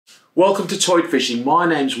Welcome to Toit Fishing. My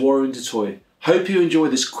name's Warren DeToy. Hope you enjoy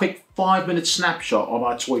this quick 5-minute snapshot of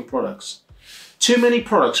our Toit products. Too many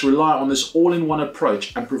products rely on this all-in-one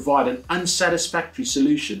approach and provide an unsatisfactory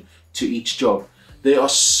solution to each job. There are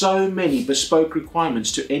so many bespoke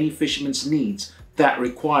requirements to any fisherman's needs that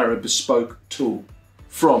require a bespoke tool.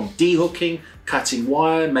 From de-hooking, cutting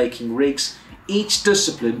wire, making rigs, each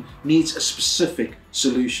discipline needs a specific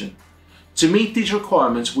solution. To meet these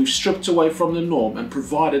requirements, we've stripped away from the norm and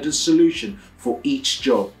provided a solution for each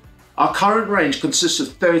job. Our current range consists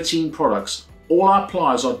of 13 products. All our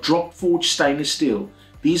pliers are drop forged stainless steel.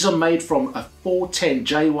 These are made from a 410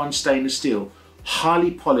 J1 stainless steel,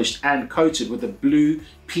 highly polished and coated with a blue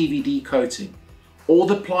PVD coating. All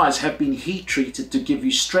the pliers have been heat treated to give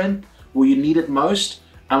you strength where you need it most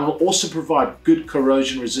and will also provide good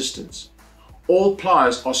corrosion resistance. All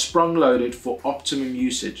pliers are sprung loaded for optimum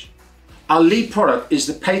usage. Our lead product is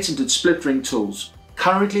the patented split ring tools,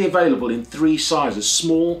 currently available in 3 sizes: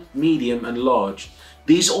 small, medium and large.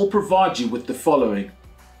 These all provide you with the following: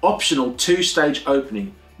 optional 2-stage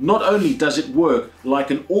opening. Not only does it work like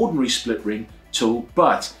an ordinary split ring tool,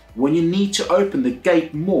 but when you need to open the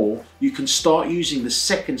gate more, you can start using the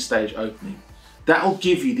 2nd stage opening. That will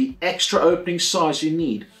give you the extra opening size you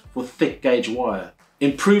need for thick gauge wire.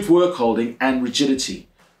 Improved work holding and rigidity.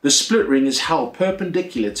 The split ring is held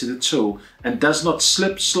perpendicular to the tool and does not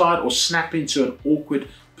slip, slide or snap into an awkward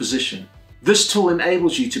position. This tool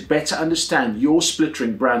enables you to better understand your split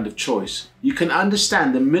ring brand of choice. You can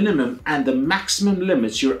understand the minimum and the maximum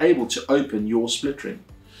limits you're able to open your split ring.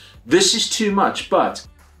 This is too much, but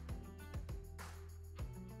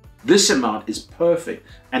this amount is perfect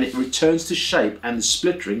and it returns to shape and the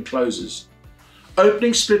split ring closes.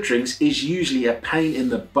 Opening split rings is usually a pain in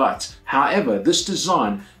the butt. However, this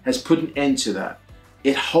design has put an end to that.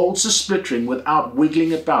 It holds the split ring without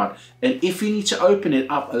wiggling about, and if you need to open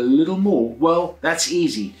it up a little more, well, that's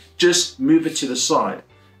easy. Just move it to the side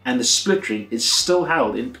and the split ring is still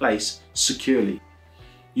held in place securely.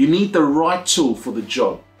 You need the right tool for the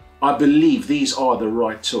job. I believe these are the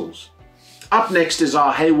right tools. Up next is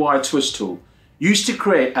our haywire twist tool, used to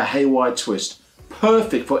create a haywire twist,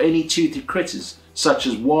 perfect for any toothy critters such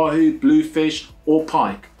as wahoo, bluefish or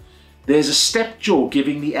pike. There's a step jaw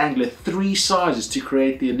giving the angler 3 sizes to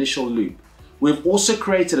create the initial loop. We've also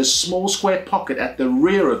created a small square pocket at the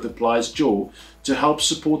rear of the pliers jaw to help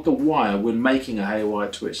support the wire when making a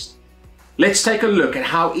haywire twist. Let's take a look at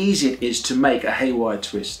how easy it is to make a haywire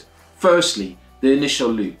twist. Firstly, the initial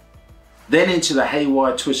loop, then into the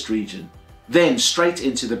haywire twist region, then straight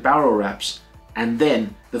into the barrel wraps, and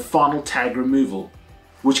then the final tag removal,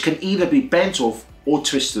 which can either be bent off or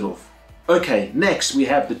twisted off. Okay, next we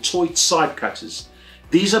have the Toit side cutters.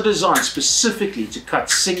 These are designed specifically to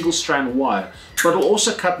cut single strand wire, but will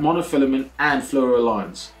also cut monofilament and fluoro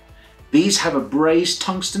lines. These have a brazed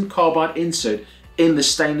tungsten carbide insert in the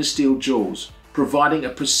stainless steel jaws, providing a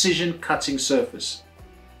precision cutting surface.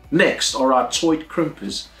 Next are our Toit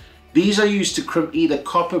crimpers. These are used to crimp either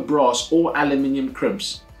copper, brass or aluminium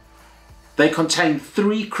crimps. They contain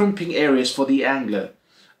 3 crimping areas for the angler,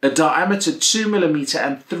 a diameter 2mm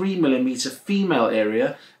and 3mm female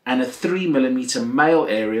area and a 3mm male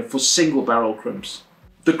area for single barrel crimps.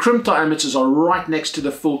 The crimp diameters are right next to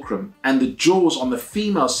the full crimp, and the jaws on the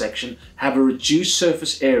female section have a reduced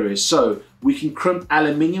surface area, so we can crimp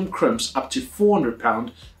aluminium crimps up to 400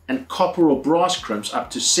 pound and copper or brass crimps up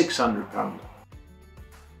to 600 pound.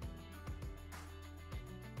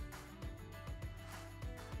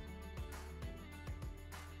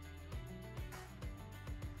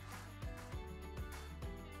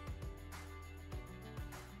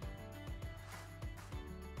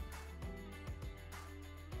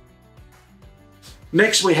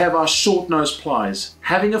 Next we have our short nose pliers.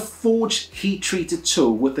 Having a forged heat treated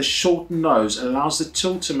tool with a short nose allows the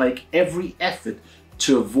tool to make every effort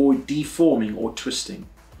to avoid deforming or twisting.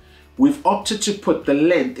 We've opted to put the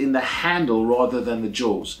length in the handle rather than the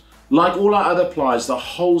jaws. Like all our other pliers, the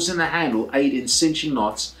holes in the handle aid in cinching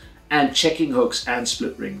knots and checking hooks and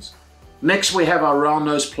split rings. Next we have our round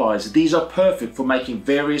nose pliers. These are perfect for making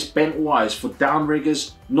various bent wires for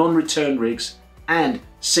downriggers, non-return rigs and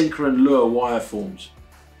sinker and lure wire forms.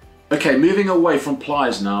 Okay, moving away from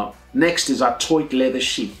pliers now, next is our Toit leather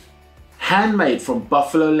sheath. Handmade from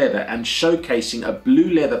buffalo leather and showcasing a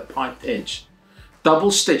blue leather piped edge.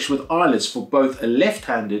 Double stitched with eyelets for both a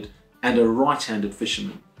left-handed and a right-handed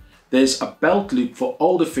fisherman. There's a belt loop for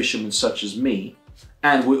older fishermen such as me,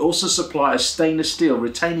 and we also supply a stainless steel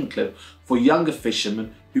retaining clip for younger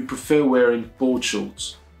fishermen who prefer wearing board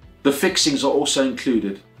shorts. The fixings are also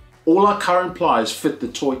included. All our current pliers fit the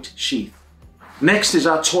Toit sheath. Next is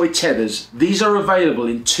our toy tethers. These are available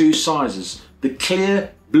in two sizes. The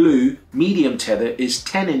clear blue medium tether is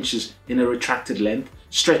 10 inches in a retracted length,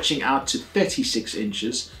 stretching out to 36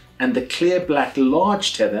 inches, and the clear black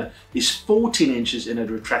large tether is 14 inches in a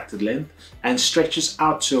retracted length and stretches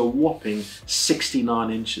out to a whopping 69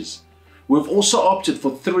 inches. We've also opted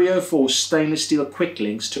for 304 stainless steel quick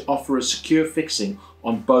links to offer a secure fixing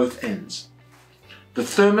on both ends. The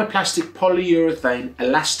thermoplastic polyurethane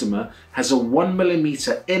elastomer has a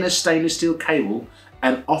 1mm inner stainless steel cable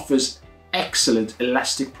and offers excellent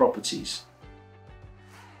elastic properties.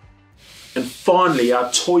 And finally, our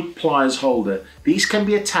Toit Pliers holder. These can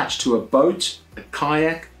be attached to a boat, a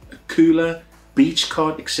kayak, a cooler, beach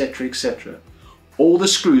cart, etc, etc. All the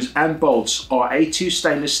screws and bolts are A2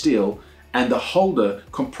 stainless steel, and the holder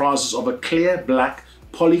comprises of a clear black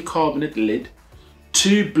polycarbonate lid,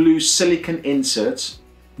 two blue silicone inserts,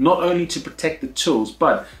 not only to protect the tools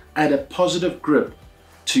but add a positive grip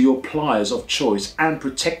to your pliers of choice and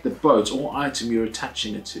protect the boat or item you're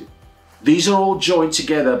attaching it to. These are all joined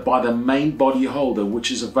together by the main body holder,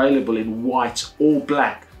 which is available in white or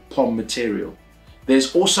black POM material.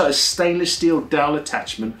 There's also a stainless steel dowel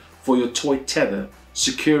attachment for your toy tether,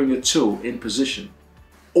 securing your tool in position.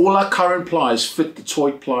 All our current pliers fit the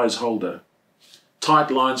Toit Pliers holder.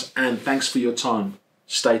 Tight lines, and thanks for your time.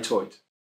 Stay toit.